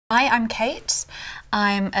Hi, I'm Kate.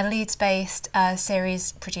 I'm a Leeds-based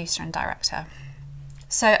series producer and director.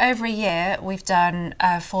 So over a year, we've done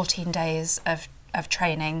 14 days of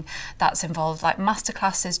training that's involved like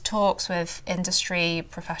masterclasses, talks with industry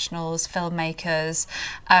professionals, filmmakers,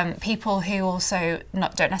 people who also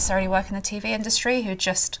don't necessarily work in the TV industry, who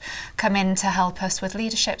just come in to help us with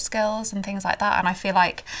leadership skills and things like that. And I feel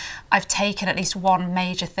like I've taken at least one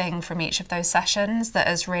major thing from each of those sessions that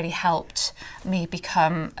has really helped me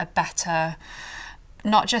become a better,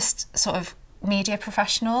 not just sort of media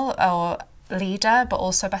professional or leader, but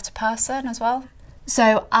also a better person as well.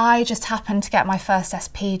 So I just happened to get my first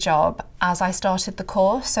SP job as I started the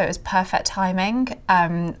course, so it was perfect timing,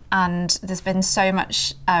 and there's been so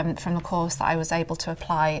much from the course that I was able to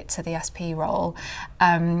apply to the SP role.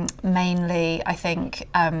 Mainly, I think,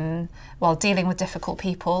 well, dealing with difficult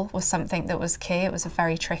people was something that was key. It was a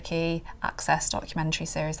very tricky access documentary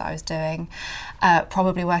series that I was doing,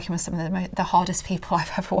 probably working with some of the hardest people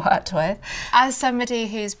I've ever worked with. As somebody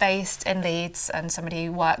who's based in Leeds and somebody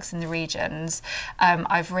who works in the regions,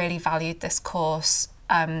 I've really valued this course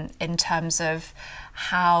in terms of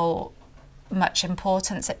how much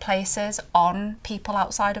importance it places on people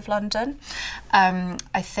outside of London.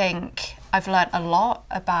 I think I've learnt a lot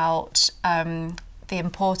about the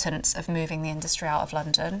importance of moving the industry out of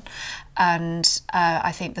London, and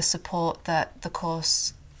I think the support that the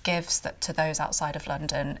course gives to those outside of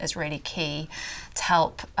London is really key to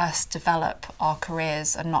help us develop our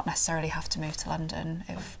careers and not necessarily have to move to London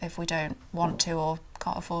if we don't want to or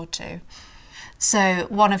can't afford to. So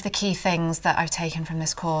one of the key things that I've taken from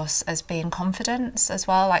this course has been confidence as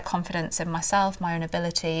well, like confidence in myself, my own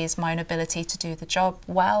abilities, my own ability to do the job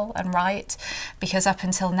well and right, because up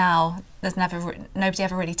until now there's nobody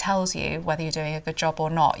ever really tells you whether you're doing a good job or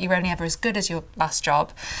not. You're only ever as good as your last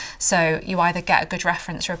job, so you either get a good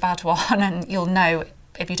reference or a bad one, and you'll know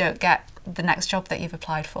if you don't get the next job that you've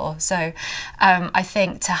applied for. So I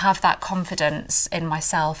think to have that confidence in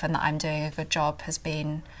myself and that I'm doing a good job has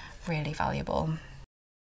been really valuable.